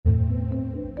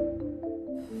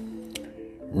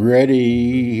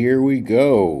Ready, here we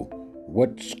go.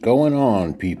 What's going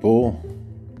on, people?